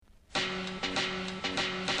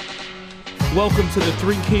Welcome to the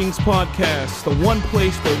Three Kings Podcast, the one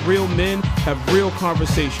place where real men have real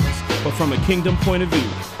conversations, but from a kingdom point of view.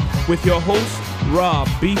 With your hosts, Rob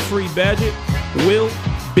B. Free Badgett, Will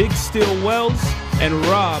Big Steel Wells, and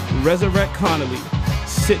Rob Resurrect Connolly.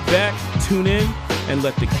 Sit back, tune in, and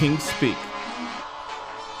let the king speak.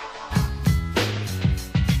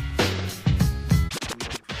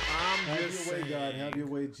 Have your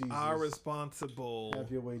way, Jesus. Our responsible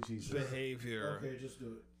have your way, Jesus. behavior Okay, just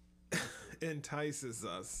do it. entices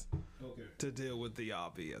us to deal with the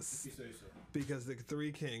obvious. You say so. Because the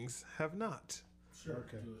Three Kings have not. Sure.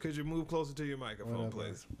 Okay. Do it. Could you move closer to your microphone,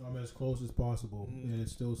 please? I'm as close as possible, and it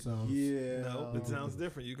still sounds. Yeah. No, it sounds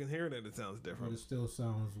different. You can hear that it sounds But different. it still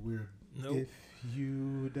sounds weird. Nope. If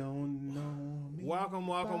you don't know me, Welcome.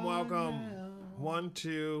 by 1,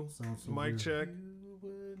 2. Sounds so Mic weird. check. you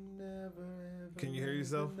would never, ever, Can you hear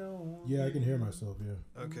yourself? ever know Yeah, I me. can hear myself.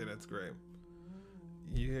 Yeah. Okay, that's great.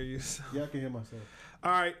 You hear yourself? Yeah, I can hear myself.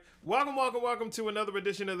 All right. Welcome to another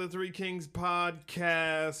edition of the Three Kings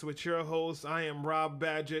Podcast with your host. I am Rob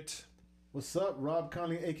Badgett. What's up, Rob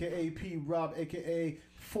Conley, a.k.a. P. Rob, a.k.a.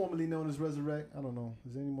 formerly known as Resurrect. I don't know.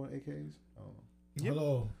 Is there any more AKAs? I don't know. Yep.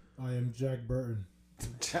 Hello, I am Jack Burton,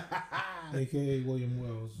 aka William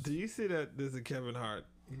Wells. Do you see that there's a Kevin Hart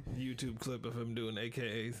YouTube clip of him doing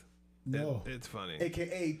AKAs? No, It's funny.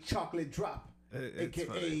 A.k.a. Chocolate Drop. It's A.k.a.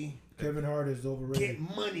 funny. Kevin Hart is overrated.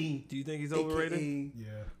 Get Money. Do you think he's overrated? A.k.a. Yeah.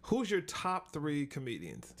 Who's your top 3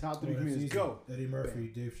 comedians? Top 3 Oh, that's comedians. easy. Go. Eddie Murphy,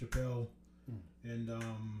 Dave Chappelle, and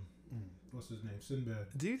what's his name? Sinbad.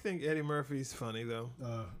 Do you think Eddie Murphy's funny though?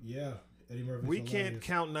 Yeah. Eddie Murphy. We can't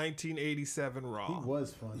count 1987 Raw. He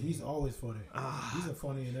was funny. He's always funny. He's a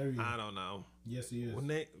funny in everything. I don't know. Yes, he is. When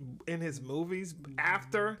they in his movies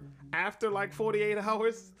after like 48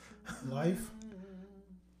 hours, Life.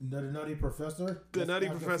 The Nutty Professor. the That's Nutty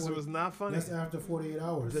after Professor 40 was not funny. That's after 48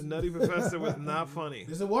 hours. The Nutty Professor was not funny.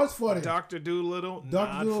 Yes, it was funny. Dr. Doolittle, Dr.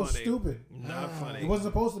 not Doolittle was funny. stupid. Not funny. It wasn't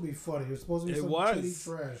supposed to be funny. It was supposed to be It some was. kitty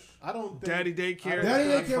trash. I don't think Daddy Daycare. Daddy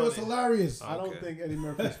not Daycare was funny. hilarious. I don't Okay. think Eddie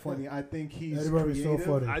Murphy's funny. I think he's Eddie Murphy's so creative.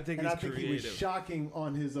 funny. I think And he's I think creative. he was shocking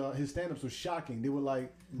on his stand-ups was shocking. They were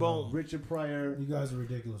like Boom. Richard Pryor. You guys are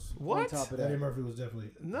ridiculous. On What? top of Eddie that, Murphy was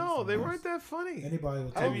definitely. No, they weren't that funny. Anybody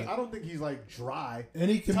will I tell you. don't think he's like dry.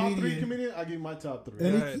 Any Top 3 comedian. comedian, I give you my top 3. Go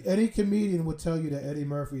ahead. Any comedian would tell you that Eddie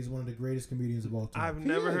Murphy is one of the greatest comedians of all time. I've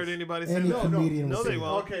never is. heard anybody say Any that. comedian no, will they say that.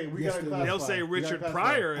 won't. Okay, we Yes, gotta they will. clarify. They'll say We gotta Richard clarify.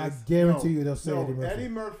 Pryor I is. guarantee you they'll say No, Eddie Murphy. Eddie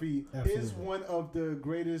Murphy is Absolutely. one of the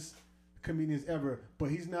greatest comedians ever, but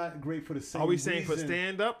he's not great for the same Are we saying for reason.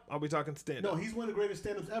 stand up? Are we talking stand No, up? he's one of the greatest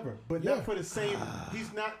stand-ups ever, but Yeah. not for the same.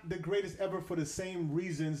 He's not the greatest ever for the same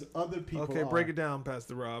reasons other people Okay, are. break it down,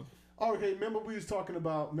 Pastor Rob. Oh, okay, remember we was talking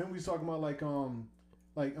about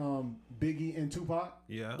Biggie and Tupac?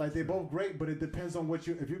 Yeah. Like they're both great, but it depends on what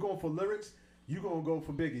you. If you're going for lyrics, you're gonna go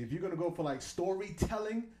for Biggie. If you're gonna go for like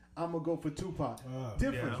storytelling, I'm gonna go for Tupac.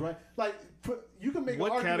 Difference, Yeah. right? Like you can make What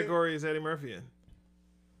an argument. category is Eddie Murphy in?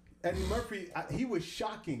 Eddie Murphy, he was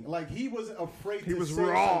shocking. Like he wasn't afraid He to was say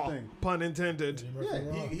raw, something. pun intended. Eddie Murphy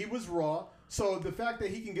Yeah, raw. he was raw. So the fact that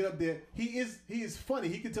he can get up there, he is funny.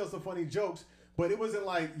 He can tell some funny jokes, but it wasn't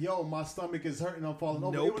like, yo, my stomach is hurting, I'm falling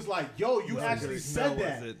over. Nope. It was like, yo, you actually said No,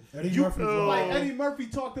 that. was it? Eddie You, Murphy's Oh. raw. like Eddie Murphy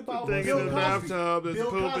talked about Thing Bill in the Cosby. bathtub. There's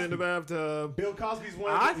Bill poop Cosby. in the bathtub. Bill Cosby's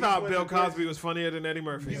one. I he's thought one Bill of the greatest- Cosby was funnier than Eddie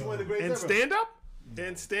Murphy. He's one of the greatest In ever. stand up?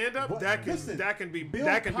 In stand up, What? that can Listen, that can be Bill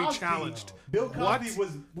that can be Cosby- challenged. Bill Cosby What?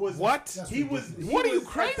 was What? He was. He What are you, was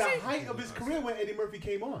crazy? At the height of his career when Eddie Murphy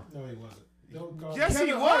came on. No, he wasn't. Bill Cosby. Yes, he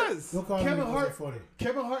Kevin Hart. was. Bill Cosby Kevin wasn't Hart. funny.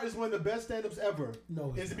 Kevin Hart is one of the best stand-ups ever.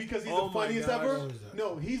 No, he's Is it not. because he's Oh the my funniest gosh. ever? No, he's not.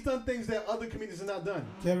 No, he's done things that other comedians have not done.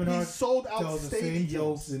 Kevin He Hart sold out tells the same stadiums.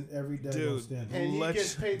 jokes in every day Dude. stand And he Leg-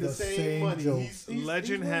 gets paid the the same, same money. jokes.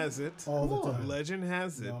 Legend he's has it. all Come the on. time. Legend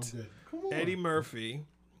has No, I'm it. good. Come on. Eddie Murphy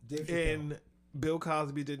Dave Chappelle. and Bill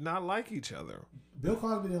Cosby did not like each other. Bill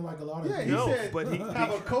Cosby didn't like a lot of Yeah, things. he No, said, but he-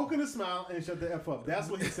 have a Coke and a smile and shut the F up. That's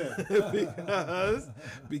what he said.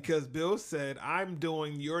 because Bill said, I'm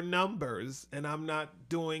doing your numbers and I'm not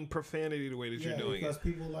doing profanity the way that you're doing because it.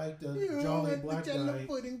 people like the You jolly let the black jello guy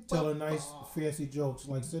pudding telling pop nice, off. fancy jokes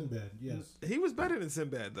like Sinbad. Yes. He was better than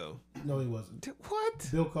Sinbad though. No, he wasn't. What?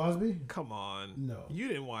 Bill Cosby? Come on. No. You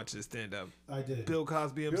didn't watch this stand up. I did. Bill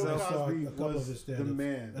Cosby Bill himself? saw Cosby a couple of was his the stand-ups.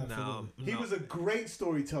 man. No. Absolutely. He was a great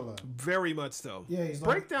storyteller. Very much so. Yeah, he's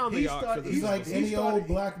Break like, down he the art for started- this. he's like he any started- old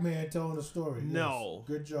black man telling a story. Yes. No.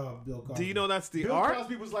 Good job, Bill Cosby. Do you know that's the Bill art?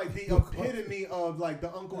 Cosby was like the Bill Cosby. epitome of like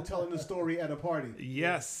the uncle telling the story at a party. Yes.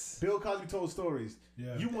 Yes. Bill Cosby told stories.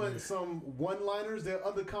 Yeah. You want some one-liners? There are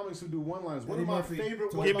other comics who do one-liners. One Eddie of my Murphy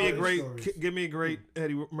favorite told Give me a one-liners. great, give me a great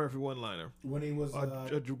Eddie Murphy one-liner. When he was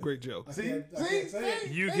A great joke. I can't say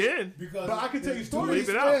it You can. because But I can tell you it's stories. Bleep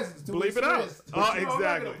too it many out. squares, too Bleep many it out. squares. Oh, I'm not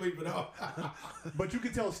exactly. gonna bleep it out. But you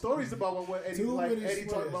can tell stories about when Eddie, Too like many Eddie talked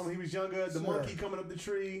squares. about when he was younger, the Sir. monkey coming up the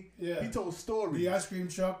tree. Yeah. He told stories. The ice cream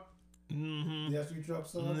truck. Mm-hmm. The ice cream truck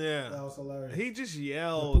song. Yeah. That was hilarious. He just The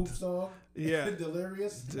yelled. poop song. Yeah.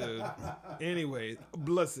 Delirious. Dude. Anyway,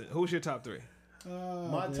 listen. Who's your top 3?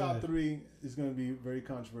 My top 3 is going to be very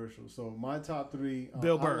controversial. So my top 3,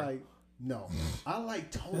 Bill Burr. I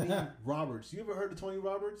like Tony Roberts. You ever heard of Tony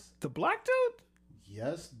Roberts? The black dude?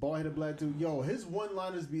 Yes, bald-headed black dude. Yo, his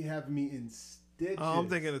one-liners be having me in stitches. Oh, I'm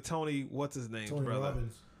thinking of Tony. What's his name, Tony brother?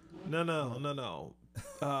 Robbins. No.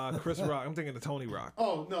 Chris Rock. I'm thinking of Tony Rock.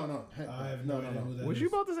 Oh no, heck I have no, no idea who that Was is. you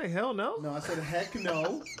about to say hell no? No, I said heck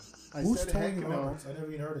no. I Who's said Tony heck no. Roberts? I never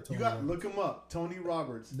even heard of Tony You got Roberts. look him up, Tony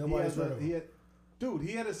Roberts. Nobody's heard of him.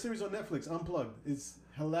 He had a series on Netflix, Unplugged. It's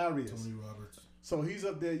hilarious. Tony Roberts. So he's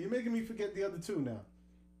up there. You're making me forget the other two now.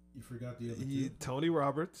 You forgot the other Yeah, two. Tony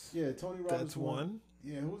Roberts. Yeah, Tony Roberts. That's one.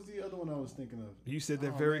 Yeah, who's the other one I was thinking of? You said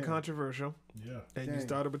they're Oh, very man. controversial, Yeah. and you Dang.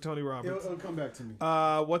 started with Tony Roberts. It'll come back to me.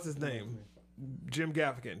 What's his name? Jim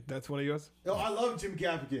Gaffigan. That's one of yours? Oh, I love Jim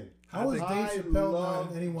Gaffigan. How is Dave I Chappelle love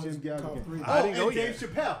not anyone's Jim Gaffigan. top 3? I didn't go and yet. Dave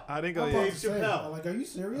Chappelle. I didn't go I'm yet. about Dave to say, Chappelle. Like, are you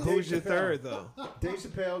serious? Who's your Chappelle. third, though? Dave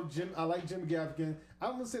Chappelle, Jim. I like Jim Gaffigan.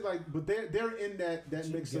 I'm gonna say but they're in that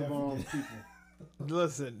Jim mix of Gaffigan. people.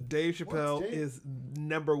 Listen, Dave Chappelle Jay? is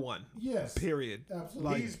number one. Yes. Period.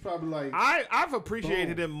 Absolutely. He's probably like I've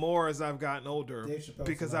appreciated Boom. him more as I've gotten older Dave Chappelle's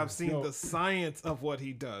because I've hilarious. seen Yo. the science of what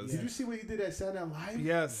he does. Did you see what he did at Saturday Night Live?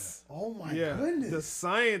 Yes. Oh my Yeah. goodness. The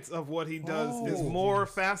science of what he does is Oh. more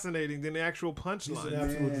fascinating than the actual He's punchline. an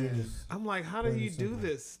absolute Man. genius. I'm like, how do Plain you and do simple.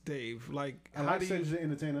 this, Dave? Like, I how like do you? Cedric the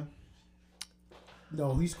Entertainer.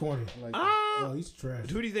 No, he's corny. I like Oh, he's trash.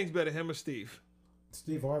 Who do you think's better, him or Steve?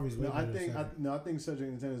 Steve Harvey's way no, I better think than I think Cedric the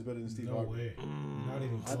Entertainer is better than Steve no Harvey. way. Not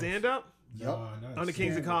even close. Stand up Yep. Nah, not on the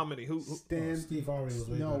Kings of Stand- Comedy. Who? Stan, Steve Harvey was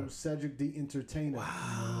way no, better. Cedric the Entertainer.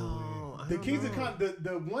 Wow. I The don't Kings know. of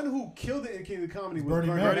the one who killed it in Kings of Comedy was Bernie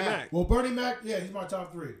Bernie, Mac. Bernie Mac. Well, Bernie Mac, yeah, he's my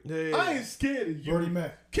top 3. Yeah. I ain't scared of you. Bernie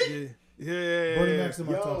Mac. Yeah. Yeah. Bernie Mac's in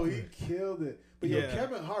my top Yo, 3. he killed it. But Yeah. yo,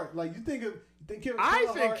 Kevin Hart, like you think Kevin I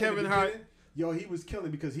Hart think in the Kevin Hart- beginning, yo, he was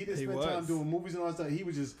killing because he didn't He spend time was. doing movies and all that stuff. He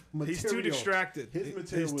was just material. He's too distracted. His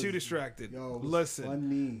material He's was- too distracted. Yo, it was Listen,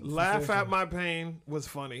 funny. Laugh So at funny. My Pain was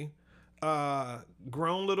funny.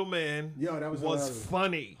 Grown Little Man Yo, that was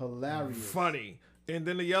funny. hilarious. Funny. And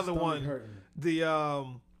then the other Stomach one, hurting.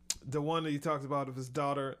 the one that he talks about of his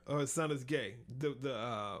daughter or his son is gay.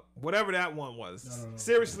 The whatever that one was. No.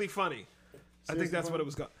 Seriously funny. I think Seriously that's what Funny? it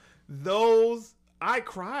was called. Those I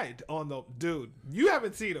cried on the dude. You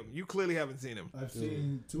haven't seen him. You clearly haven't seen him. I've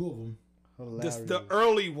seen 2 of them. Hilarious. The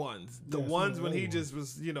early ones, the Yeah, some ones of the when he early just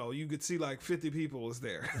was, you could see like 50 people was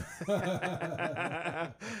there.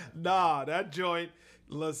 Nah, that joint.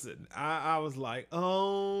 Listen, I was like,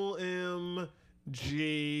 OMG.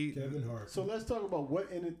 Kevin Hart. So let's talk about what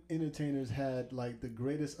entertainers had like the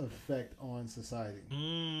greatest effect on society.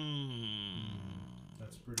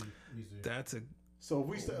 That's pretty easy. That's a. So if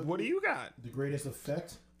we start, What do you got? The greatest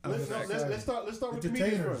effect? let's start with comedians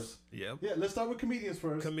Entertainers. first. Yep. Yeah, let's start with comedians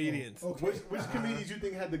first. Comedians. Okay. Which comedians you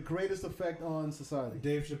think had the greatest effect on society?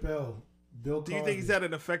 Dave Chappelle, Bill Cosby. Do you think he's had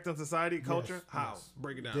an effect on society, culture? Yes, How? yes.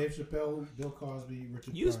 Break it down. Dave Chappelle, Bill Cosby,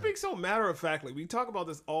 Richard You Pryor. speak so matter of factly. We talk about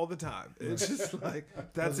this all the time. It's just like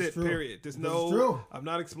that's it's it. true. Period. There's Because no. it's true. I'm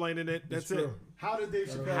not explaining it. That's It's it. true. How did Dave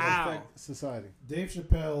Chappelle How? affect society? Dave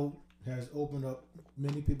Chappelle has opened up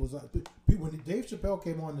many people's eyes. When Dave Chappelle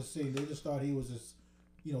came on the scene, they just thought he was this,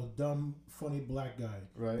 dumb, funny black guy.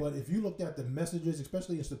 Right. But if you looked at the messages,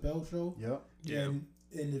 especially in Chappelle's show, Yep. Yeah. and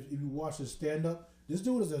if you watch his stand up, this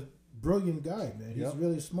dude is a brilliant guy, man. He's Yep.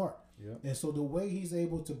 really smart. Yep. And so the way he's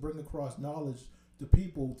able to bring across knowledge to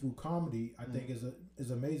people through comedy, I think is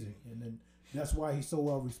amazing. And then that's why he's so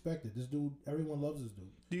well respected. This dude, everyone loves this dude.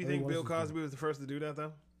 Do you think Everyone Bill loves this dude. Cosby was the first to do that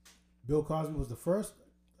though? Bill Cosby was the first.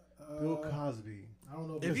 Bill Cosby. I don't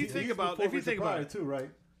know If you he- think He's about- before if you Richard think about Pryor it. too, right?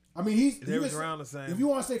 I mean, he's They you was just- around the same. If you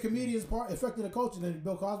want to say comedians affected the culture, then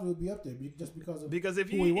Bill Cosby would be up there just because of Because if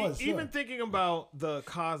who you he was. even sure. thinking about the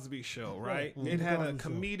Cosby Show, right? Right. It The had a Cosby Show.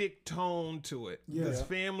 comedic tone to it. Yeah. His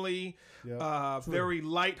family, Yeah. True. very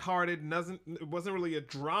lighthearted. It wasn't really a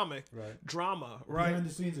drama, Right. right? Behind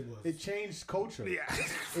the scenes, it was. It changed culture. Yeah.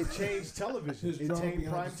 It changed television. His It drama changed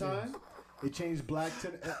behind prime the scenes. time. It changed black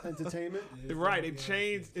entertainment. Right. It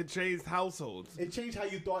changed households. It changed how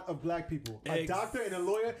you thought of black people. A Ex- doctor and a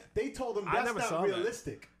lawyer, they told them I that's never not saw that.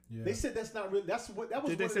 realistic. Yeah. They said that's not real. That was Did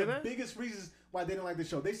one they of say the that? biggest reasons why they didn't like the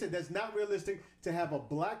show. They said that's not realistic to have a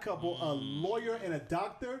black couple, a lawyer and a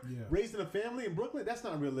doctor raised in a family in Brooklyn. That's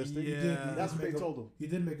not realistic. Yeah. That's what they told them. He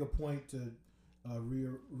did make a point to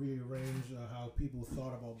rearrange how people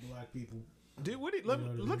thought about black people. Dude,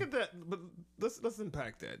 look at that. But let's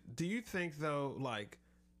unpack that. Do you think though, like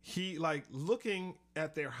he looking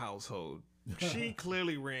at their household? She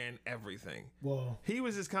clearly ran everything. Well, he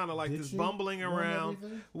was just kind of like this she bumbling run around.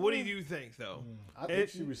 everything? What do you think though? I think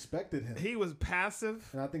she respected him, He was passive.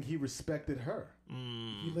 and I think he respected her.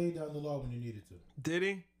 He laid down the law when he needed to. Did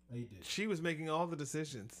he? He did. She was making all the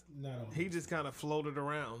decisions. Not all. He just kind of floated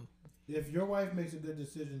around. If your wife makes a good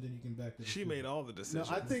decision, then you can back the She decision. made all the No, decisions.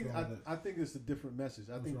 I think wrong with that? I think it's a different message.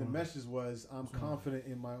 I think the wrong with message was I'm confident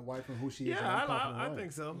in my wife and who she is. Yeah, and I'm confident in I mine.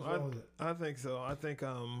 think so. What's wrong with it? I think so. I think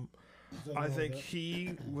Nothing I wrong think with that.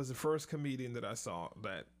 he was the first comedian that I saw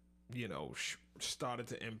that, you know, started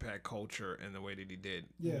to impact culture in the way that he did.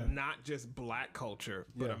 Yeah. Not just black culture,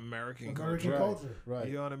 but Yeah. American American culture. culture. Right.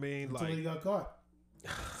 You know what I mean? Until he Like, got caught.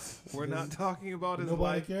 we're not talking about his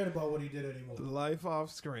Nobody life, cared about what he did anymore. life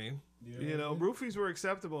off screen. You know, roofies were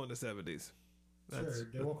acceptable in the 70s. Sure,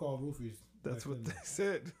 they weren't called roofies. That's back what then. they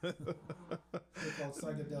said. They're called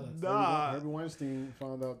psychedelics. Nah. Harvey Weinstein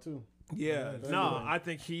found out too. Yeah. Yeah, No, everything. I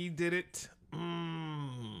think he did it.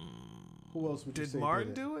 Who else would you Did say Martin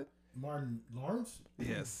did it? do it? Martin Lawrence?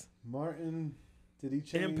 Yes. Martin, did he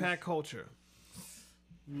change? Impact culture.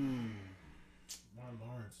 Martin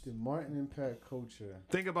Lawrence. Did Martin impact culture?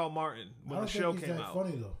 Think about Martin I when don't the think show he's came that out.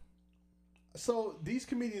 funny though. So these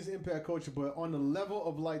comedians impact culture, but on the level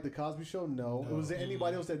of like the Cosby Show, no. No. Was there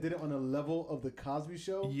anybody else that did it on the level of the Cosby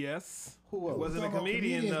Show? Yes. Who else? It wasn't We're a talking about comedian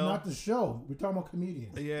comedians, though. Not the show. We're talking about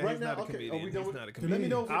comedians. Yeah, Right he's now, not a okay, comedian. are we done He's with- not a Let comedian. me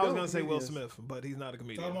know if we're I was done gonna with say Will comedians. Smith, but he's not a We're talking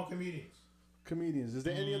comedian. about comedians. Comedians. Is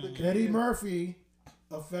there any other Eddie comedians? Murphy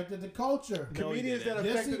affected the culture. No, he Comedians that didn't.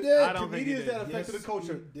 Yes, affected he did. I don't think he comedians did. that affected Yes, the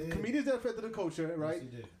culture. he did. Comedians that affected the culture, right?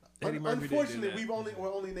 Yes, he did. Eddie Murphy didn't do Unfortunately, that.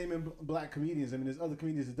 we're only naming black comedians. I mean, there's other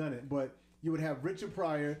comedians that done it, but you would have Richard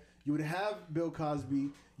Pryor, you would have Bill Cosby,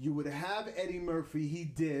 you would have Eddie Murphy. He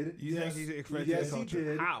did. You Yes. think he affected Yes, the he culture?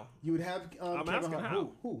 did. How? You would have I'm Kevin asking Hart.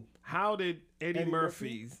 how. Who? How did Eddie Eddie Murphy?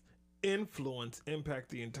 Murphy's influence impact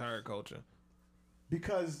the entire culture?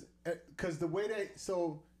 Because the way that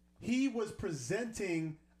he was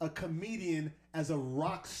presenting a comedian as a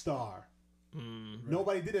rock star.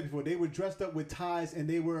 Nobody did that before. They were dressed up with ties and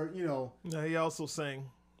they were, No, he also sang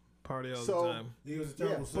 "Party All So- the Time." He was a yeah.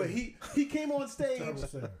 terrible singer. But he came on stage. Terrible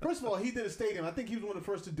singer. First of all, he did a stadium. I think he was one of the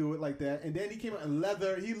first to do it like that. And then he came out in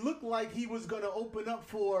leather. He looked like he was going to open up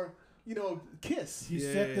for, Kiss. He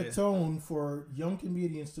Yeah, set yeah, the yeah. tone for young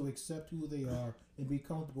comedians to accept who they are and be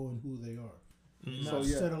comfortable in who they are. Not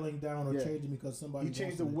settling down or Yeah. changing because somebody He changed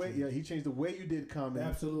wants the them to way. change. Yeah, he changed the way you did comedy.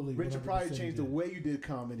 Absolutely. Richard 100% Pryor he changed the did. way you did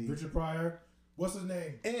comedy. Richard Pryor. What's his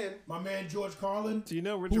name? And My man George Carlin. Do you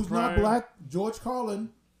know Richard Who's Pryor? not black? George Carlin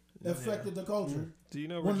affected the culture. Do you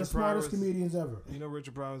know One of the Richard Pryor smartest was? comedians ever. You know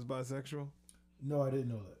Richard Pryor was bisexual? No, I didn't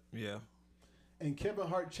know that. Yeah. and Kevin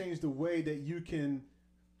Hart changed the way that you can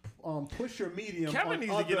push your medium. Kevin on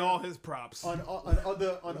needs other, to get all his props. on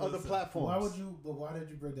other platforms. Why would you? But why did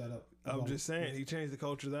you bring that up? I'm About- just saying he changed the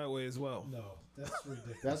culture that way as well. No, that's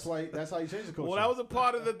ridiculous. That's how you change the culture. Well, that was a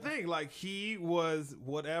part of the thing. Like he was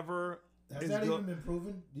whatever. Has is that go- even been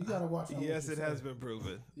proven? You gotta watch. out what Yes, you it say. has been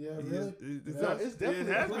proven. Yeah, He really? is- it's No, not- it's definitely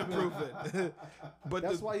it has been been proven. But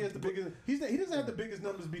That's why he has the biggest. He doesn't have the biggest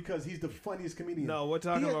numbers because he's the funniest comedian. No, we're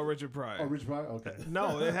talking He had- about Richard Pryor. Oh, Richard Pryor. Okay.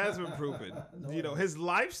 No, it has been proven. His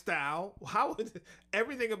lifestyle.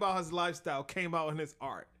 Everything about his lifestyle came out in his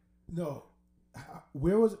art. No.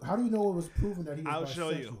 Where was? How do you know it was proven that he was I'll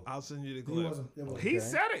show you. bisexual? I'll send you the He clip. wasn't. It wasn't. He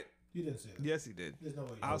said it. You didn't say that. Yes, he did. There's no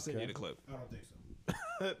way. I'll send you the clip. I don't think so.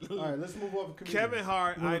 All right, let's move on. From Kevin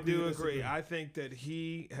Hart, We'll I agree do to agree. disagree. I think that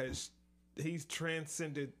he's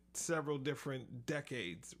transcended several different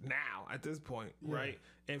decades now at this point, right?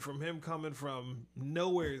 And from him coming from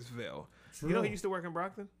Nowheresville. True. You know he used to work in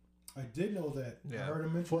Brockton? I did know that. Yeah. I heard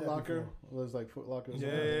him mention Foot that Locker before. was like Foot Locker. Yeah,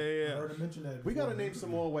 I yeah. heard him mention that. We before. got to name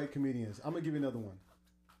some more white comedians. I'm gonna give you another one.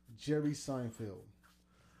 Jerry Seinfeld.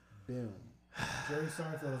 Boom. Jerry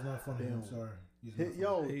Seinfeld is not funny. I'm Damn. sorry. He's not funny.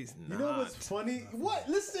 Yo, He's you know what's not. funny? What?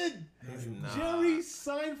 Listen, He's not. Jerry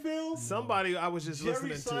Seinfeld. Somebody I was just Jerry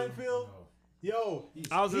listening to. Seinfeld. Yo,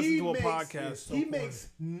 I was listening to a makes- podcast. so he funny. makes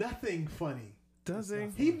nothing funny. Does he?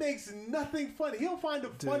 He makes nothing funny. He'll find the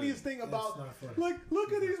funniest thing about. not funny. Like,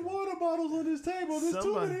 look at these water bottles on this table. There's too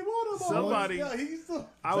Somebody- many water bottles. somebody- Yeah, he's.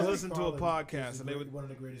 I was George listening to a Carlin podcast is and they the were. great- one of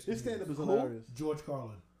the greatest. His stand up is comedians. hilarious. George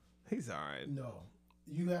Carlin. He's all right. No.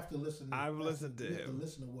 You have to listen. I've listened to you have him. to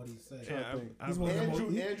listen to what he's saying. Yeah, He's one of the Andrew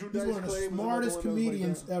he's Dice one of Clay the was smartest another one that was like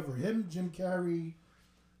comedians that. ever. Him, Jim Carrey,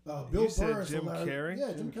 Bill You said Burr. is Jim hilarious. Carrey?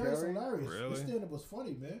 Yeah, Jim Jim Carrey's Carrey? hilarious. Really? His stand-up was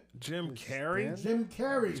funny, man. Jim Carrey? stand- Jim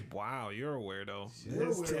Carrey. Wow, you're a weirdo. You're a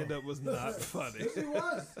His weirdo. stand-up was not funny. Yes, he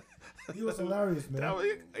was. He was hilarious, man. That was-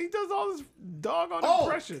 he does all this doggone Oh,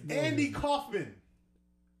 impression. Andy Kaufman.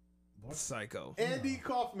 Psycho. Andy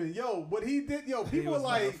Kaufman. Yo, what he did, yo, He people was were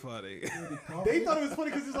like, not funny. they thought it was funny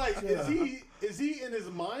because it's like, Yeah. is he in his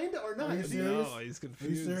mind or not? Are you Is he- serious? No, he's Are you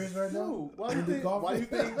confused. serious right now? Dude, why do you Andy think Kaufman?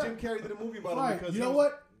 Jim Carrey did a movie about him? Right. Because You he know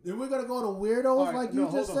was- what? If we're gonna go to weirdos All right, like no, you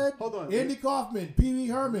hold just on, said, hold on. Andy Kaufman, Pee Wee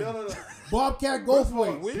Herman, No. Bobcat First of all,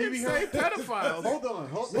 Goldthwait. We didn't Pee-wee say Herman- pedophiles. Hold on.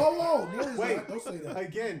 Whoa, no, he's Wait. not. Don't say that.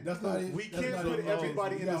 Again, That's not it. we That's can't not put it.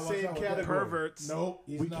 everybody You in the gotta watch same out with that. category. Perverts. Nope,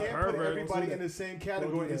 he's We not. can't put Pervert. everybody Don't in do the same that. category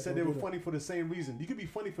Don't do and that. said Don't they do were that. funny for the same reason. You could be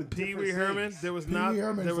funny for Pee different Wee Herman. things. There was Pee-wee not.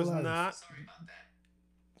 Herman There is was hilarious. not.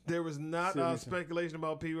 There was not Seriously. speculation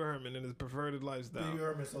about Pee Wee Herman and his perverted Pee lifestyle. Wee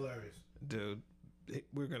Herman's hilarious. Dude,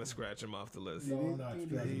 we're gonna scratch him off the list. No, I'm not scratching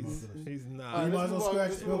him off the list. He's All not. right, You might let's as well move on- scratch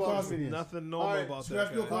let's Bill move on to Cosby. comedians. Nothing normal All right, about Scratch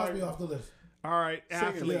that Bill guy. Cosby off the list. All right,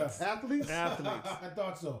 Singers. athletes. Athletes? Athletes. I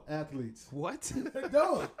thought so. Athletes. What?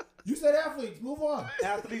 No, you said athletes. Move on.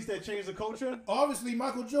 Athletes that change the culture? Obviously,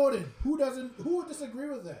 Michael Jordan. Who would disagree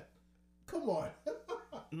with that? Come on.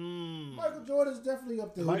 Michael Jordan's definitely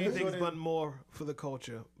up there. Who do you Michael think's Jordan- done more for the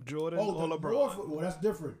culture, Jordan Oh, or done LeBron? more well, that's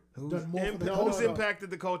different. Who's, Done more for the no, culture. who's impacted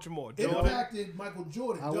the culture more, Jordan? Impacted Michael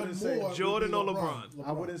Jordan. I Done wouldn't say more would Jordan be or LeBron.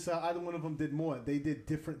 I wouldn't say either one of them did more. They did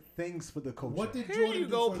different things for the culture. What did Here Jordan you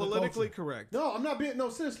do go, for the politically culture? correct. No, I'm not being. No,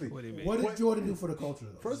 seriously. What do you mean? What did What- Jordan do for the culture?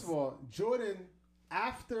 Though? First of all, Jordan,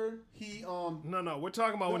 after he No, we're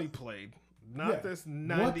talking about when he played, not Yeah. this what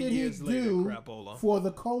 90 did he years later do crapola. for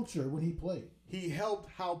the culture when he played? he helped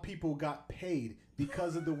how people got paid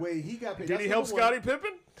because of the way he got paid. Did That's he help number one. Scottie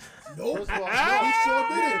Pippen? Nope. First of all, he sure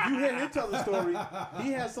did it. If you hear him tell the story,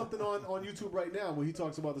 he has something on YouTube right now where he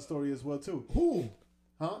talks about the story as well too. Who?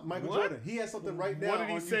 Huh? Michael What? Jordan. He has something right now. What did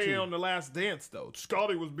he on say YouTube. on The Last Dance, though?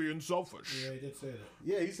 Scottie was being selfish. Yeah, he did say that.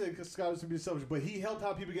 Yeah, he said Scott was to be selfish, but he helped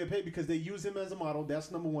how people get paid because they use him as a model. That's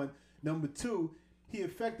number one. Number two, he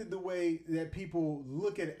affected the way that people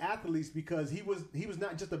look at athletes because he was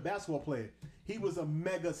not just a basketball player. He was a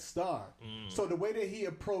mega star. So the way that he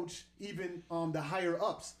approached even the higher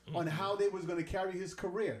ups on how they was going to carry his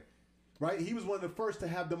career, right? He was one of the first to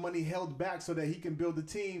have the money held back so that he can build a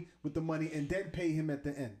team with the money and then pay him at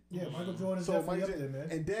the end. Yeah, Michael Jordan's So definitely Mike up there, man.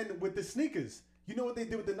 and then with the sneakers, you know what they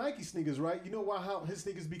did with the Nike sneakers, right? You know how his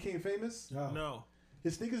sneakers became famous? No.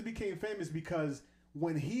 His sneakers became famous because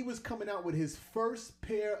when he was coming out with his first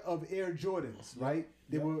pair of Air Jordans, right?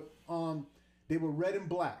 They were red and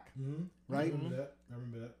black, right? I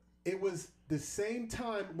remember that. It was the same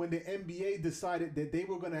time when the NBA decided that they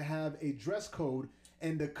were going to have a dress code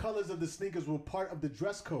and the colors of the sneakers were part of the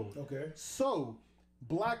dress code. Okay. So,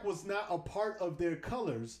 black was not a part of their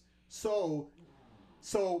colors.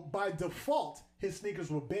 So by default, his sneakers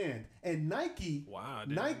were banned. And Nike, Wow, I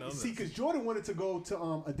didn't know this. because Jordan wanted to go to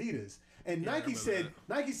Adidas, and Yeah, I Nike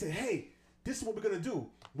remember said, "Hey, this is what we're gonna do.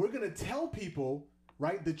 We're gonna tell people."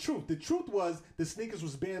 Right, the truth. The truth was the sneakers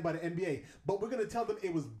was banned by the NBA, but we're gonna tell them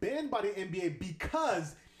it was banned by the NBA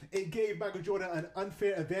because it gave Michael Jordan an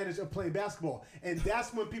unfair advantage of playing basketball, and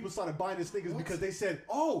that's when people started buying the sneakers because they said,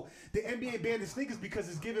 "Oh, the NBA banned the sneakers because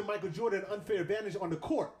it's giving Michael Jordan an unfair advantage on the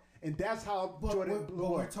court," and that's how Jordan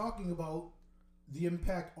blew we're up. talking about the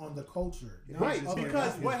impact on the culture. not Right, other because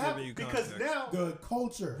athletes. what giving happened? you Because context. now The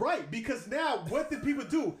culture. Right, because now what did people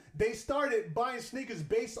do? They started buying sneakers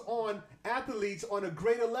based on athletes on a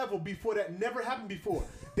greater level before that never happened before.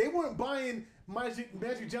 They weren't buying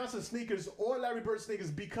Magic Johnson sneakers or Larry Bird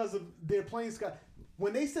sneakers because of their playing style.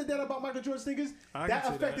 When they said that about Michael Jordan sneakers, I that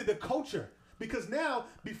can see affected the culture. Because now,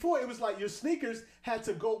 before it was like your sneakers had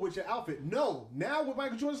to go with your outfit. No, now with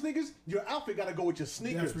Michael Jordan sneakers, your outfit got to go with your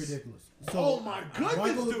sneakers. That's ridiculous. Oh my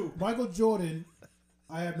goodness, dude. Michael Jordan,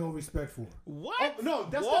 I have no respect for. What? Oh, no,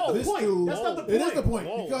 that's Whoa. not the This point. dude, That's not the point. It is the point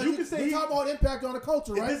Whoa. because You can say we're he- talking about impact on the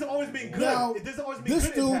culture, It right? doesn't always mean good. Now, It doesn't always mean this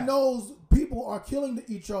good dude impact. knows people are killing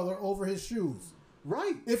each other over his shoes.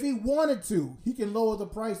 Right. If he wanted to, he can lower the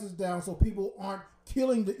prices down so people aren't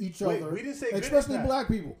killing each Wait, other. we didn't say good especially impact. black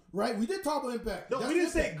people, right? We did talk about impact. No, That's we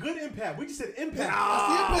didn't say impact. good impact. We just said impact. Ah,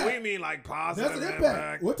 That's the we impact. mean like positive That's an impact.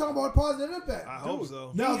 impact. We're talking about positive impact. I hope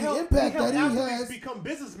so. Now, He the helped- impact helped that he athletes has, become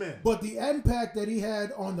businessmen. but the impact that he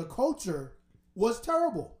had on the culture was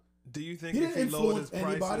terrible. Do you think He if he didn't lowered his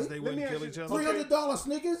influence prices, anybody. they Let me wouldn't ask kill you- each other? Okay. $300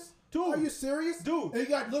 sneakers. Dude, Are you serious? Dude. And you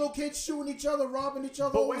got little kids shooting each other, robbing each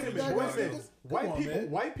other. But over wait a the minute, daggone wait a minute. niggas?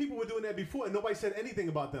 White people were doing that before, and nobody said anything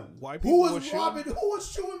about them. White Who people were was shooting. robbing? Who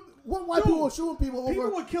was shooting? What white Dude, people were shooting people people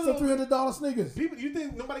over were killing- some $300 sneakers? People, you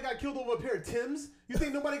think nobody got killed over a pair of Timbs? You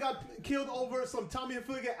think nobody got killed over some Tommy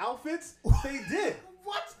Hilfiger outfits? They did.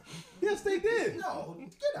 What? Yes, they did. No,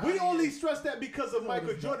 get out We of only here. stressed that because of Michael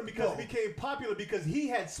it's not. Jordan, because No. he became popular because he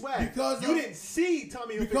had swag. Because you of- didn't see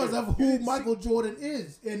Tommy Hilfiger. Because of You who didn't see- Michael Jordan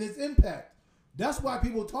is and his impact. That's why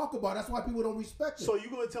people talk about it. That's why people don't respect it. So you're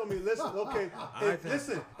gonna tell me, listen, okay,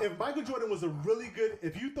 if Michael Jordan was a really good,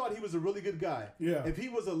 if you thought he was a really good guy, Yeah. if he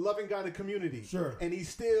was a loving guy in the community, Sure. and he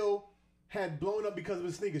still had blown up because of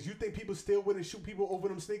his sneakers, you think people still wouldn't shoot people over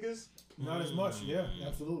them sneakers? Not as much. Yeah,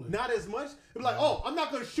 absolutely. Not as much. It'd be like, oh, I'm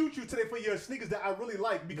not gonna shoot you today for your sneakers that I really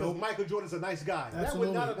like because Nope. Michael Jordan's a nice guy.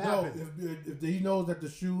 Absolutely. That would not have happened. No, if he knows that the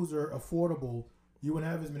shoes are affordable, you wouldn't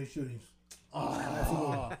have as many shootings.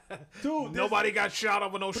 Absolutely. Dude, Nobody got shot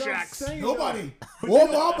over no but I'm shacks. saying, Nobody. though, Or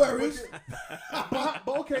Marburys. but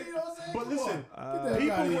okay, You know what I'm saying? but Come listen, on. Get that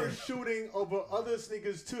people outta were here. shooting over other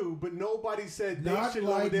sneakers too, but nobody said they Not should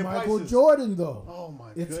lower like their Michael prices. Jordan, though. Oh my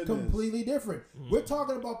It's goodness. completely different. We're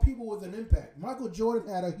talking about people with an impact. Michael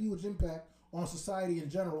Jordan had a huge impact on society in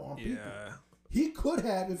general, on people. Yeah. He could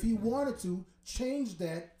have, if he wanted to, change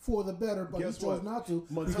that for the better, but Guess he chose what? not to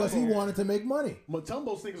Mutombo- because he wanted to make money.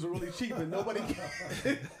 Matumbo sneakers are really cheap, and nobody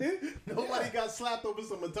got slapped over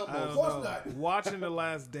some Matumbos. Of course not. Watching The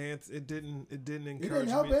Last Dance, it didn't encourage didn't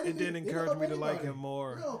help me. anything. It didn't It didn't encourage help me to like anybody. him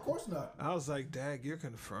more. No, of course not. I was like, Dag, you're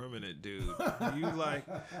confirming it, dude. You like,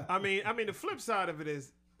 I mean, the flip side of it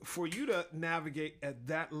is for you to navigate at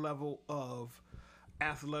that level of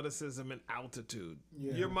athleticism and altitude,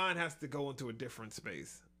 Yeah. your mind has to go into a different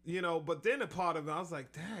space, you know. But then a part of it, I was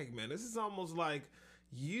like, Dag, man, this is almost like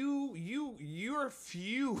you're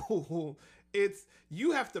fuel. It's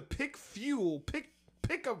you have to pick fuel, pick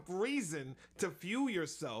a reason to fuel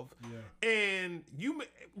yourself, and you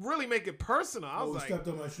really make it personal. I was like, stepped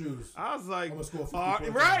on my shoes. I was like, I'm gonna score 50 points.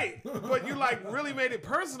 right, but you like really made it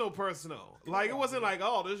personal. Like it wasn't like,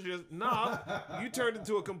 oh, this is just nah. You turned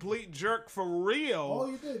into a complete jerk for real Oh,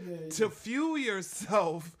 you did, yeah. to fuel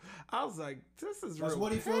yourself. I was like, this is That's real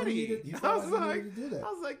what he felt he petty. needed. He I felt was like he like, needed to do that. I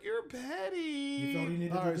was like, you're petty. He felt he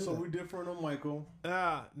needed All to right, do so that. we're different on Michael.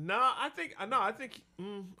 I think I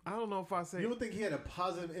don't know if I say You don't think he had a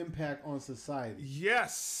positive impact on society?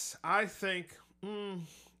 yes. I think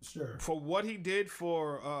Sure. for what he did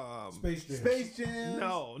for Space Jam. Space Jam.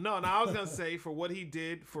 No, I was gonna say for what he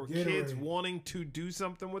did for kids Gatorade. wanting to do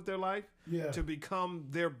something with their life, Yeah. to become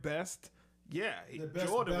their best. Yeah, The best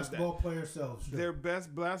Jordan was basketball that. player self. Sure. Their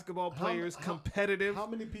best basketball How- players, how- competitive. How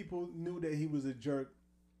many people knew that he was a jerk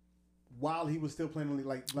while he was still playing in the league?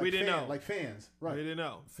 Like We didn't know. Like fans, We right? didn't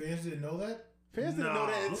know. Fans didn't know that. Fans didn't know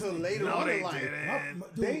that until No. later No, on they in life.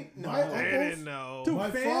 didn't. They- my no. uncles, They didn't know. Dude,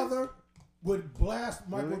 my fans? father would blast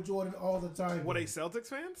Michael Really? Jordan all the time. Were they Celtics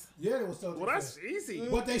fans? Yeah, they were Celtics Well, that's fans. easy.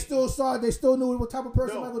 But they still saw. They still knew what type of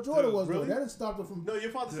person No, Michael Jordan dude, was. really? Though. That didn't stop them from No,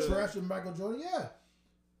 your father said that. trashing Michael Jordan. Yeah,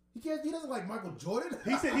 he can't. He doesn't like Michael Jordan.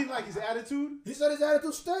 He said he didn't like his attitude. He said his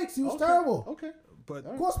attitude stinks. He was Okay, terrible. Okay. But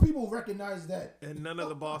Of course, people recognize that. and none of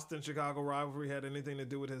the Boston-Chicago rivalry had anything to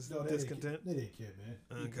do with his No, discontent. They didn't care, man.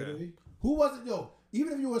 You Okay. kidding me? Who was it, yo?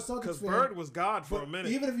 Even if you were a Celtics Because fan, Bird was God for but a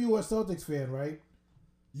minute. even if you were a Celtics fan, right?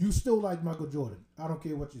 You still like Michael Jordan. I don't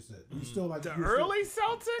care what you said. You still like the you still- early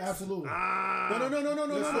Celtics? Absolutely. No. Hold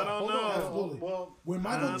Listen, I don't on. know. Absolutely. Well, When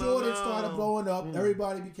Michael I don't Jordan know. started blowing up,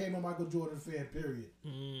 everybody became a Michael Jordan fan. Period.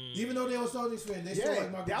 Even though they were Celtics fans, they still yeah,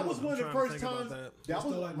 like Michael that Jordan. was one of the I'm trying to first think about times. that. That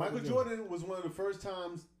Still was like Michael Michael Jordan was one of the first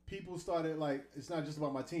times people started like it's not just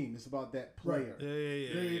about my team; it's about that player. Yeah.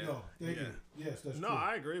 There you go. Thank Yeah. you. Yes, that's No, true.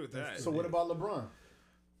 I agree with that. So what about LeBron?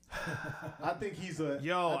 I think he's a.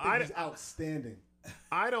 Yo, I think he's outstanding.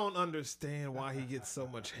 I don't understand why he gets so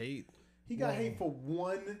much hate. He got Wow. hate for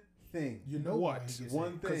one thing. You know What? why he gets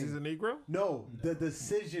One hate. Because he's a thing. Negro? No, the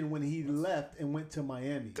decision when he left and went to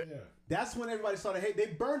Miami. Yeah. That's when everybody started hate. They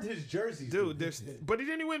burned his jerseys, Dude, but he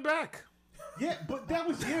didn't win back. Yeah, but that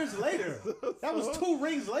was years later. That was 2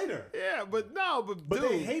 rings later. Yeah, but no, but But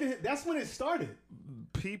dude, they hated him. That's when it started.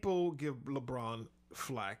 people give LeBron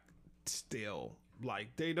flack still.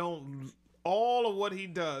 Like they don't all of what he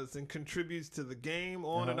does and contributes to the game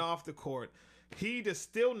on and off the court. He does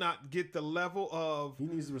still not get the level of He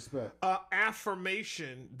needs respect.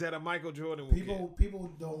 affirmation that a Michael Jordan would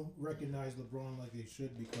People don't recognize LeBron like they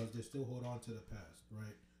should because they still hold on to the past,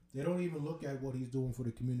 right? They don't even look at what he's doing for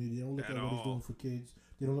the community. They don't look At at what he's all. doing for kids.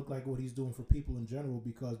 They don't look like what he's doing for people in general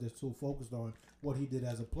because they're so focused on what he did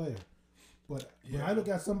as a player. But when I look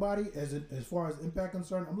at somebody as far as impact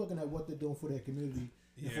concerned, I'm looking at what they're doing for their community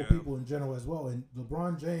and for people in general as well. And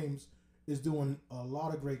LeBron James is doing a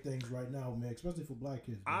lot of great things right now, man, especially for black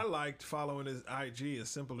kids. Man. I liked following his IG, as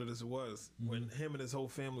simple as it was, when him and his whole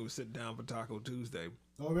family would sit down for Taco Tuesday.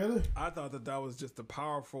 Oh, really? I thought that was just a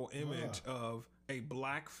powerful image of a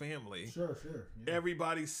black family. Sure. Yeah.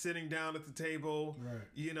 Everybody's sitting down at the table, Right.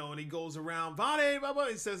 you know, and he goes around, Vade, blah, blah,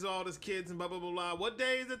 he says to all his kids and blah, blah, blah, blah. What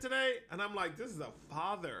day is it today? And I'm like, this is a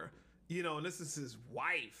father, you know, and this is his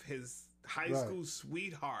wife, his high school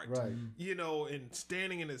sweetheart, you know, and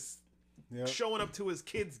standing in his, showing up to his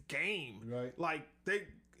kid's game. Right. Like,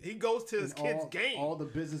 he goes to his kid's game. All the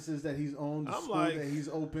businesses that he's owned, the I'm school like, that he's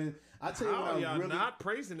opened. I tell you, how when y'all I really not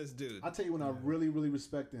praising this dude? I tell you when I really, really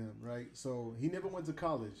respected him, right? So he never went to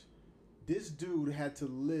college. This dude had to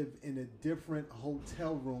live in a different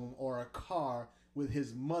hotel room or a car with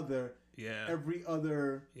his mother every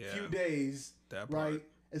other few days, right?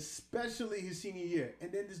 Especially his senior year.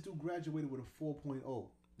 And then this dude graduated with a 4.0.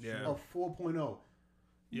 Yeah. A 4.0.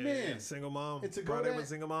 Yeah, Man. Single mom. And to go Friday that- with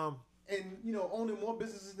single mom. And, you know, owning more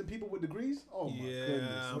businesses than people with degrees? Oh, my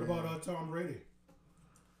goodness. What about Tom Brady?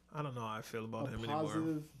 I don't know how I feel about him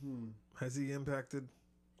Positive, anymore. Has he impacted?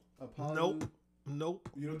 a positive. Nope.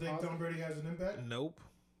 You don't think Tom Brady has an impact? Nope.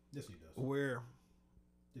 Yes, he does. Where?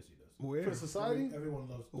 Yes, he does. Where? For society? Everyone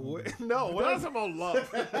loves Tom Where? Brady. No, we're not talking about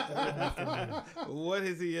love. Everyone loves Tom Brady. What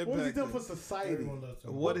has he impacted? What has he done for society? Everyone loves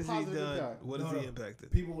Tom What Brady. has he positive done? impact? What has No, he no.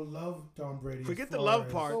 impacted? People love Tom Brady. Forget as the far love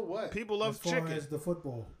as- part. So what? People As love far chicken. as the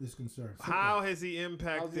football is concerned. How has he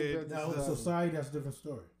impacted? impacted- Now, with society, that's a different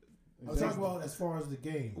story. I'm talking about as far as the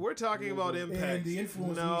game. We're talking about impact. And the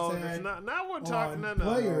influence No, he's that's had not. Now we're talking. on No,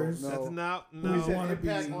 players No. That's not. We No. said wanna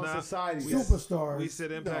impact be on not- society. superstars, We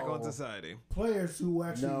said impact on No. society. players who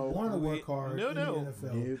actually No. want to We- work hard no, in no. the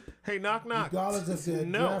NFL. Nope. Hey, knock knock. Regardless if they're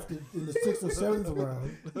No. drafted in the 6th or 7th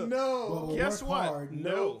round, but No. will Guess work what? hard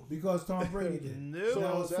No. because Tom Brady did. No. So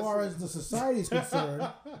No, as that's far a- as the society is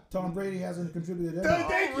concerned, Tom Brady hasn't contributed anything.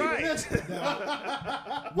 Thank you. Right.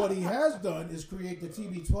 Now, what he has done is create the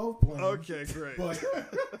TB12 plan. Okay, great. But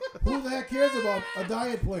who the heck cares about a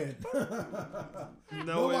diet plan?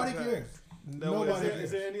 No Nobody impact. cares. No Nobody impact. cares.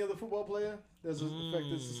 Is there any other football player that's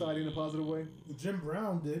affected society in a positive way? Jim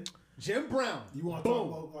Brown did. Jim Brown. You want to Boom.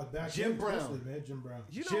 talk about like back Jim then, Brown. especially, man, Jim Brown.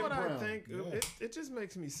 You know Jim what I Brown. think? Yeah. It just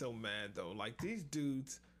makes me so mad though. Like these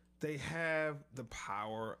dudes, they have the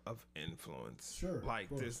power of influence. Sure, Like of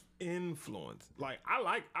course. this influence. Like I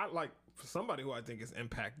like for somebody who I think has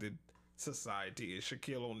impacted society is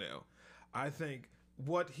Shaquille O'Neal. I think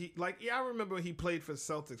what he I remember he played for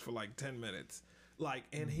Celtics for like 10 minutes. Like,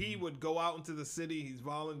 and he would go out into the city. He's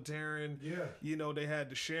volunteering. Yeah. You know, they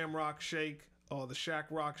had the Shamrock Shake or the Shack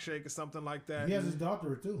Rock Shake or something like that. He has his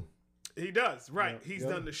doctorate too. He does, right? Yeah, He's yeah.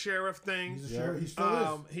 done the sheriff thing. He's a sheriff. He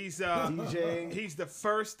still is. He's DJ. he's the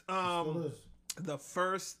first Still is. the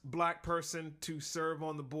first black person to serve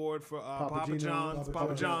on the board for Papa Gino. John's.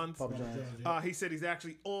 Papa John's. Papa John's. Yeah. He said he's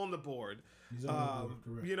actually on the board. He's on the board,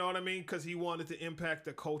 correct. You know what I mean? Because he wanted to impact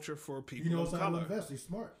the culture for people He knows of how to color. invest. He's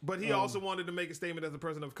smart. But he also wanted to make a statement as a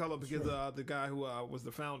person of color because the guy who was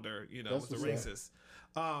the founder, you know, That's was a what's racist.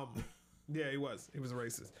 Yeah, he was. He was a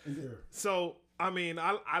racist. Sure. So I mean,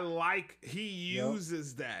 I like he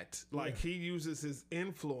uses that, like he uses his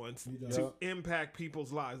influence does. to impact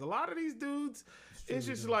people's lives. A lot of these dudes, it's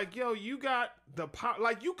he just does. like, yo, you got the power.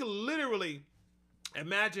 Like you could literally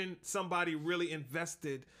imagine somebody really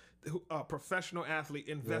invested, a professional athlete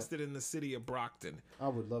invested in the city of Brockton. I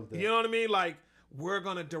would love that. You know what I mean? Like, we're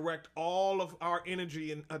going to direct all of our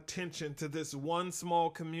energy and attention to this one small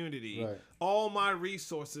community. Right. All my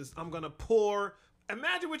resources, I'm going to pour.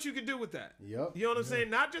 Imagine what you could do with that. Yep. You know what I'm saying?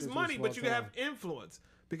 Not just This money, is but you small can have influence.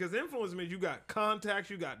 Because influence means you got contacts,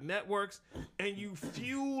 you got networks, and you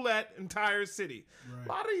fuel that entire city. Right. A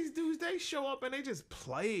lot of these dudes, they show up and they just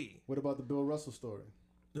play. What about the Bill Russell story?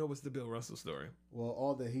 You know, what's the Bill Russell story? Well,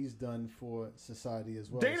 all that he's done for society as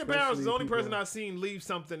well. Dana Barros is the only especially person people- I've seen leave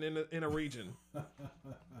something in a region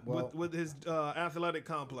Well, with his athletic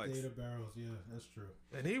complex. Data Barrels, yeah, that's true.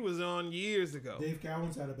 And he was on years ago. Dave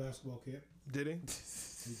Cowens had a basketball camp. Did he?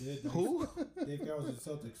 He did. Who? Dave Cowens at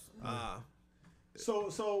Celtics.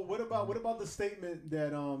 So what about the statement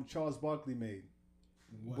that Charles Barkley made?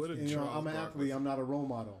 What did You know, Charles I'm an Barkley athlete. I'm not a role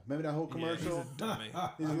model. Remember that whole Yeah, he's commercial? a dummy.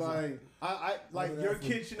 He's like, I like I'm an your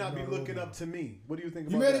athlete. kid should not I'm be not a role looking up model. to me. What do you think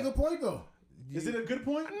You about made that? a good point though. Is it a good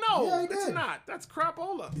point? No, Yeah, he it's did. not. That's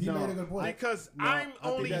crapola. He No. made a good point. Because No, I'm I think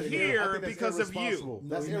only that's here because of you. irresponsible.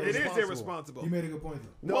 That's No, It is irresponsible. irresponsible. He made a good point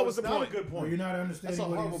though. No, What was it's the not point? a good point. Well, you're not That's understanding a what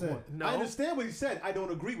he horrible said. point. No. I understand what he said. I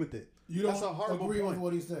don't agree with it. You That's don't a horrible agree point. with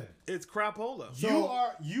what he said. It's crapola. You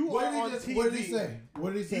are What did he on just- TV. What did he say?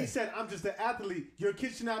 What did he say? He said, "I'm just an athlete. Your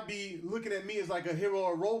kids should not be looking at me as like a hero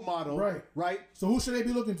or role model." Right. Right. So who should they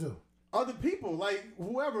be looking to? Other people, like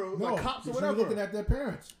whoever, No, like cops or they should be whatever. looking at their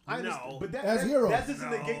parents. I understand, No. but As heroes. That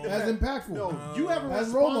doesn't negate the As fact. impactful. No, you have a As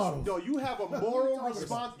role response. models. No, you have a moral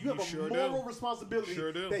response. You have You a sure moral do. responsibility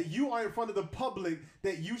Sure do. that you are in front of the public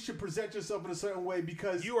that you should present yourself in a certain way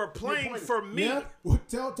because You are playing you're for me. Yeah. Well,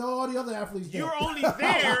 tell all the other athletes that. You're only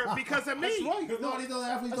there because of me. That's right. Because all these other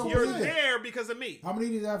athletes That's don't You're believe that. there because of me. How many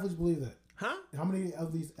of these athletes believe that? Huh? How many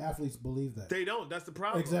of these athletes believe that? They don't. That's the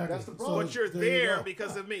problem. Exactly. That's the problem. But you're there you there go.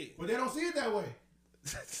 because of me. But they don't see it that way.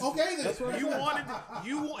 Okay, then. That's what I You said.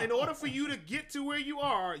 wanted in order for you to get to where you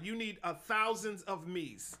are, you need thousands of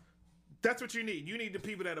me's. That's what you need. You need the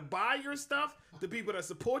people that buy your stuff, the people that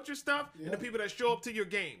support your stuff, and the people that show up to your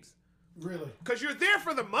games. Really? Because you're there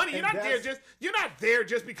for the money. You're And not there that's- you're not there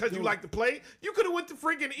just because you Dude. like to play. You could have went to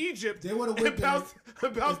freaking Egypt They would have and went there. bounced If the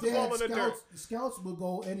they ball had in the dirt. scouts will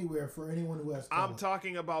go anywhere for anyone who has I'm talent.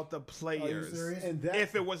 talking about the Are you players. serious? And that,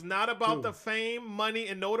 If it was not about Dude. the fame, money,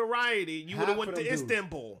 and notoriety, you would Half have went of to them dudes.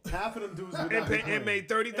 Istanbul half of them dudes would and, not be and playing. made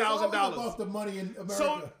It's always $30,000. about the money in America.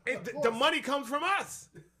 So Of the course. money comes from us.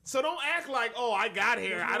 So don't act like, oh, I got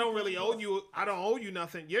here. I don't really owe you. I don't owe you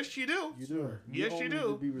nothing. Yes, you do. You do. Yes, you only do. need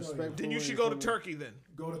to be respectful Then you and should go to informed. Turkey then.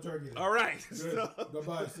 Go to Turkey. then. All right. Good. So,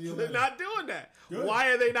 Goodbye. See you they're later. not doing that. Good. Why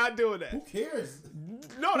are they not doing Who that? cares?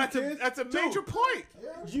 No, that's cares? a Dude. major point.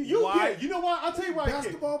 You Why? care. You know what? I'll tell you why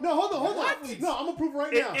Basketball- I care. No, hold on. What? No, I'm gonna prove it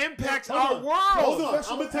right It now. impacts Hold our on. world. Hold on.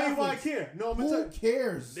 Professional I'm gonna tell you why I athletes. care. No, I'm gonna Who tell you.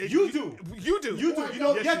 cares? You do. You do. You do. You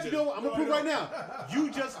know, Yes, yes, you you know what? I'm No, gonna prove I right now.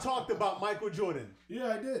 You just talked about Michael Jordan. Yeah,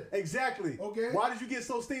 I did. Exactly. Okay. Why did you get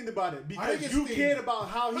so steamed about it? I Because didn't get you steamed. cared about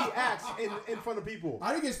how he acts in front of people.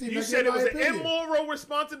 I didn't get Steve. You I said gave it was my an opinion. immoral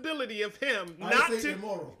responsibility of him I not didn't say to.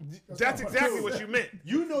 immoral. That's exactly what you meant.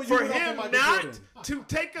 You know you For went off on him Michael not Jordan. to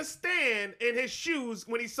take a stand in his shoes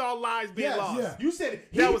when he saw lives being Yes, lost. Yeah. you said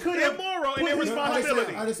he That was could have immoral and put his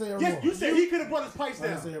irresponsibility. I didn't say immoral. Yes, you said he could have brought his price I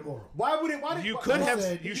didn't down. say immoral. Why would it? Why did You why- could I have.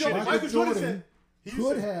 said, You You should know, have. Michael Jordan Jordan said he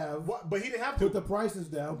could said- have but he didn't have to. put the prices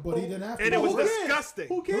down, but he didn't have to. And it was Who cares? disgusting.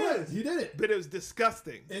 Who cares? He did it. But it was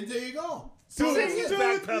disgusting. And there you go. Dude, that's he's it.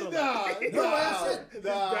 backpedaling. No, that's it.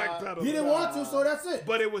 Backpedaling. He didn't want to, so that's it.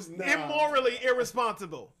 But it was immorally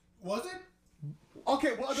irresponsible. Was it? Okay,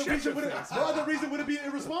 what other Shut reason your would it? face. What other reason would it be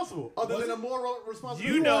irresponsible other Was than it? a moral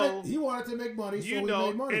responsibility? You know- He wanted to make money, so You he know,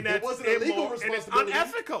 made money. and that's wasn't a legal immoral and it's responsibility.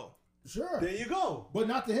 unethical. Sure. There you go. But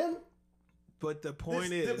not to him. But the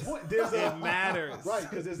point This- is, the point- there's it a- matters. Right,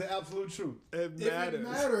 because there's the absolute truth. It If it matters.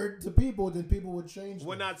 mattered to people, then people would change.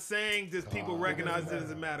 We're things. not saying this people recognize it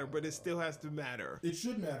doesn't matter, but it still has to matter. It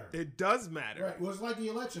should matter. It does matter. Right. Well, it's like the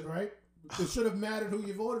election, right? It should have mattered who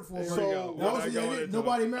you voted for. So- That We're was not the going idea. into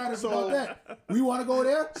Nobody matters So- about that. We want to go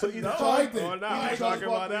there. So either No, Charles, then. or not. All I'm right, talking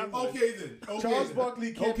Charles about that. Barkley- Okay then. Okay Charles then.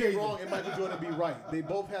 Barkley can't Okay be wrong then. and Michael Jordan be right. They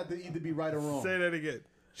both have to either be right or wrong. Say that again.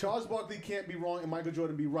 Charles Barkley can't be wrong and Michael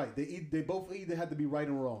Jordan be right. They both either have to be right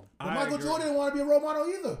and wrong. But I Michael agree. Jordan didn't want to be a role model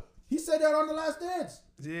either. He said that on The Last Dance.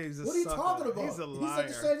 Yeah, he's a What are you sucker. talking about? He's a He liar. said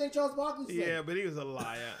the same thing Charles Barkley said. Yeah, but he was a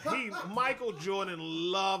liar. Michael Jordan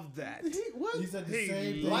loved that. What? He said the He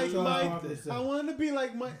same thing like Charles Mike. Barkley said. I want to be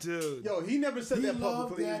like Mike. Dude. Yo, he never said He that loved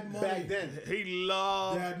publicly that money. back then. He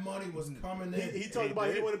loved. That money was coming in. He talked He about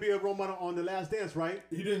he did. wanted to be a role model on The Last Dance, right?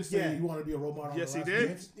 He didn't say Yeah. he wanted to be a role model. on Yes, The he Last did.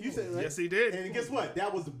 Dance. You said right? Yes, he did. And guess what?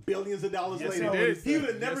 That was billions of dollars Yes, he later. did. He would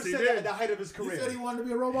have never Yes, he said did. that at the height of his He career. said he wanted to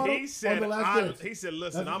be a role model He said, on The Last Dance. he said,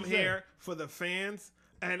 listen, That's what I'm he said. here for the fans,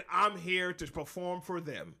 and I'm here to perform for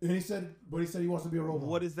them. And he said he wants to be a role model.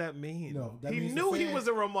 What does that mean? No, that he means knew the he fans- was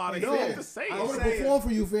a role model. He No, didn't have to say I I'm it. want to saying- perform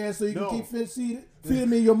for you, fans, so you No. can keep feeding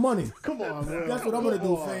me your money. Come on, man. That's what I'm gonna do,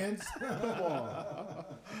 Come on. fans. Come on.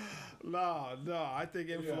 No, I think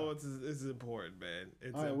influence is important, man.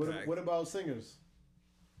 It's All right. impact. What about singers?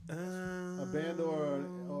 A band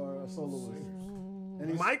or a soloist? And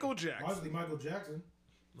he's- Michael Jackson. Obviously, Michael Jackson.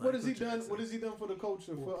 What has he Michael done? Jackson. What has he done for the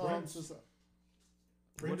culture? Or For Prince. society?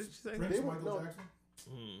 What did you say? Prince, They were- Michael no. Jackson.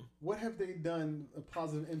 What have they done a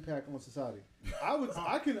positive impact on society?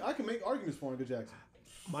 I can make arguments for Michael Jackson.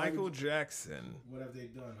 Michael Jackson What have they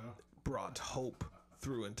done, huh? brought hope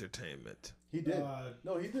through entertainment. He did.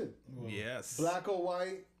 No, he did. Well, Yes. Black or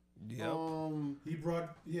white. Yep. He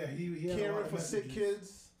brought, he had a lot Caring of for sick messages.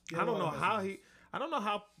 kids. He had I a don't know lot of how messages. I don't know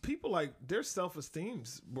how people like their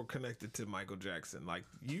self-esteems were connected to Michael Jackson. Like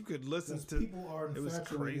you could listen to people are it was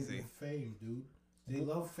infatuated crazy. with fame, dude. They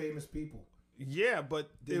love famous people. Yeah,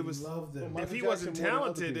 but They it was love them. Well, if he Michael wasn't Jackson more than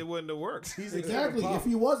other talented, it people. wouldn't have worked. He's a Exactly. pop. If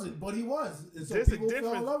he wasn't, but he was, and so There's a people fell in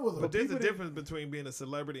difference, love with him. but there's a people didn't- difference between being a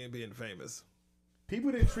celebrity and being famous.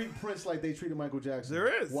 People didn't treat Prince like they treated Michael Jackson.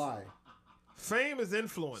 There is. Why? Fame is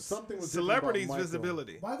influence. Something was different Celebrities about Michael.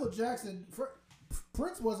 visibility. Michael Jackson,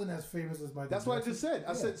 Prince wasn't as famous as Michael. That's Jackson. what I just said.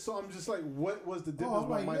 I Yeah. said, so I'm just like, what was the Oh, difference I'm about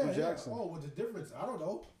like, Michael yeah, Jackson? Yeah. Oh, what's the difference? I don't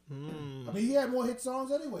know. Hmm. I mean, he had more hit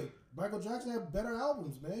songs anyway. Michael Jackson had better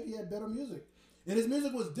albums, man. He had better music, and his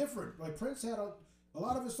music was different. Like Prince had a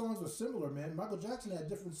lot of his songs were similar, man. Michael Jackson had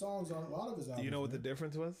different songs on a lot of his albums. You know what the man.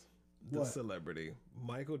 difference was? The What? celebrity.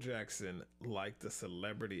 Michael Jackson liked the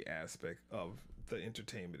celebrity aspect of the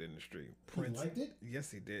entertainment industry. Prince liked it?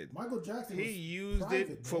 Yes, he did. Michael Jackson. He was used private,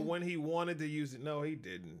 it for man. when he wanted to use it. No, he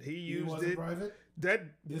didn't. He He used wasn't it. private. That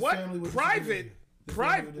His what family would disagree with private? you. His family would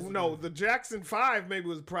Private? disagree No, with you. the Jackson 5 maybe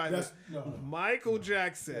was private. That's no. Michael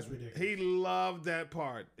Jackson. That's ridiculous. He loved that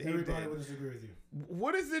part. He Everybody did. would disagree with you.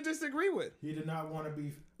 What does it disagree with? He did not want to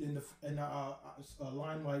be in the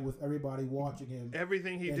limelight with everybody watching him.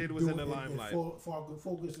 Everything he and did was in the doing- and limelight.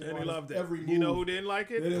 Focusing And on he loved it. every move. You know who didn't like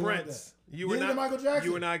They it? didn't like Prince. that. You were Neither not. did Michael Jackson.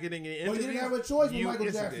 You were not getting any But interviews. you didn't have a choice with Michael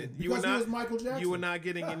yes, you Jackson did. because You were he not. was Michael Jackson. You were not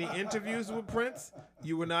getting any interviews with Prince.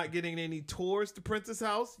 You were not getting any tours to Prince's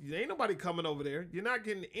house. Ain't nobody coming over there. You're not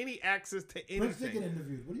getting any access to Prince did get anything.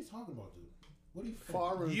 interviewed. What are you talking about, dude? What are you?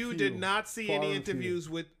 Far and You few. did not see Far any and few. interviews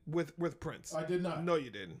with Prince. I did not. No, you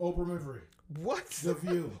didn't. Oprah Winfrey. What? The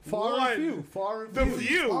View. Far One. and few. Far and The few.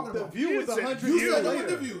 View. talking The about? View You was said 100 You years said no later.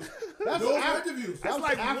 interviews. That's No Af- interviews. That was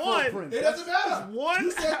like Afro one. Prince. It doesn't matter. One.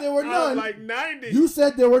 You said there were out of none. like 90. You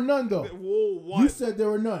said there were none, though. Whoa, one. You said there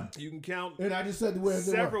were none, You can count and I just said where there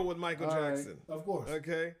several were. with Michael All right. Jackson. Of course.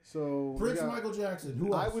 Okay. So we Prince, got- Michael Jackson.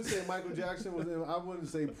 Who else? I would say Michael Jackson was. I wouldn't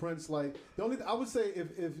say Prince. Like the only I would say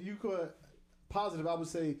if you could positive, I would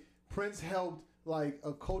say Prince helped like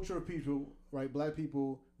a culture of people, right? Black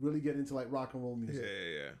people really get into like rock and roll Yeah, music.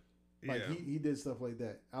 yeah. Like yeah. he did stuff like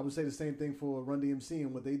that. I would say the same thing for Run DMC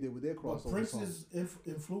and what they did with their But crossover songs. Prince's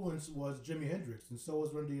influence was Jimi Hendrix, and so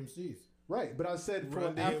was Run DMC's. Right, but I said for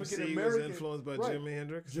Run African DMC was American. influenced by right. Jimi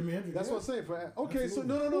Hendrix. Jimi Hendrix. That's yeah. what I'm saying. For okay, so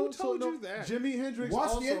Absolutely. no. Who so told no, you that? Jimi Hendrix. Watch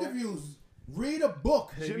also, the interviews. Read a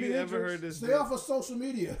book. Have Jimi you ever Hendrix- heard this? Stay off of social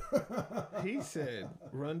media. He said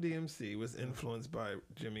Run DMC was influenced by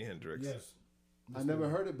Jimi Hendrix. Yes. I never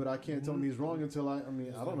heard it, but I can't tell him he's wrong until I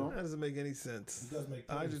mean, I don't know. That doesn't make any sense. It does make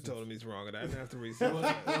I total just sense. told him he's wrong, and I didn't have to It research.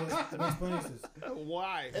 makes plenty of sense.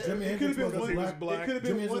 Why? Jimi It Hendrix could have was been a one. black- It could have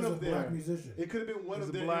been Jimi one Hendrix was of a black their. musician. It could have been one He's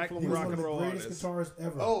of a their black He was influences. rock one of and the roll greatest artist. guitarists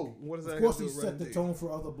ever. Oh, What does that Of have course, to he do with set the Run tone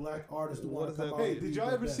for other black artists to What want does to come that out. mean? hey, and did be y'all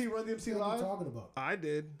the ever best. see Run DMC What are you live? talking about? I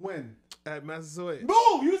did When? at Massasoit.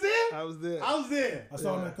 Boom! You was there? I was there. I was there. I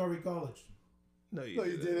saw him at Curry College. No, you No,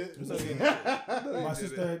 you didn't. didn't. No, you My did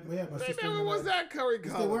sister, it. yeah, my They sister. never and was I- that Curry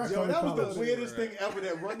Yes, they College. were. Yo, Curry that was College. the weirdest thing ever.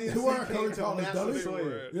 That Run They were DMC at came Curry to College, dummy.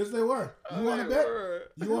 Massasoit. Yes, they were. You want to bet?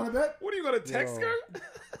 You want to bet? What are you going to text Yo. her?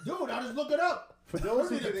 Dude, I just look it up. For those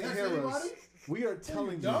who You didn't didn't text hear us, anybody? we are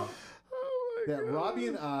telling you dumb? Oh my that God. Robbie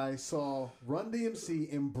and I saw Run DMC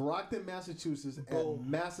in Brockton, Massachusetts at Boom.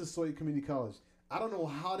 Massasoit Community College. I don't know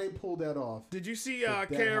how they pulled that off. Did you see If that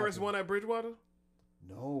KRS happened. One at Bridgewater?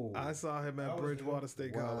 No. I saw him I at was Bridgewater there.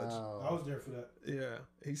 State College. Wow. I was there for that. Yeah,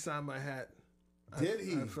 he signed my hat. Did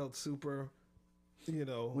he? I felt super,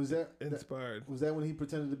 Was that inspired. was that when he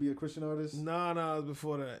pretended to be a Christian artist? No, it was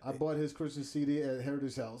before that. I bought his Christian CD at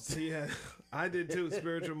Heritage House. He had, I did too,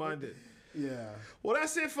 spiritual minded. Yeah. Well,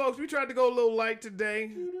 that's it, folks. We tried to go a little light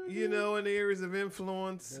today, in the areas of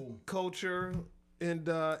influence, Boom. culture, and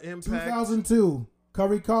impact. 2002,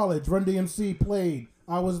 Curry College, Run DMC played.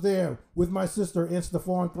 I was there with my sister and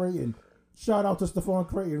Stephon Creighton. Shout out to Stephon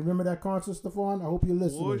Creighton. Remember that concert, Stephon? I hope you're What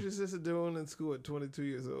was listening. your sister doing in school at 22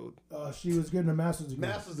 years old? She was getting a master's degree.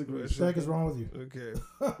 Master's degree. What the heck is wrong with you? Okay.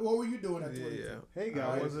 What were you doing at Yeah, 22? yeah. Hey I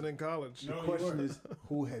guys. wasn't in college. No, The you question weren't. is,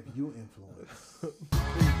 who have you influenced?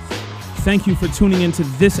 Thank you for tuning into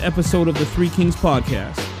this episode of the Three Kings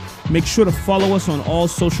Podcast. Make sure to follow us on all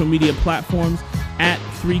social media platforms at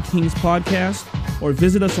Three Kings Podcast or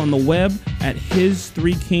visit us on the web at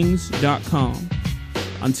his3kings.com.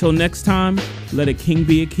 Until next time, let a king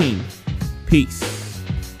be a king. Peace.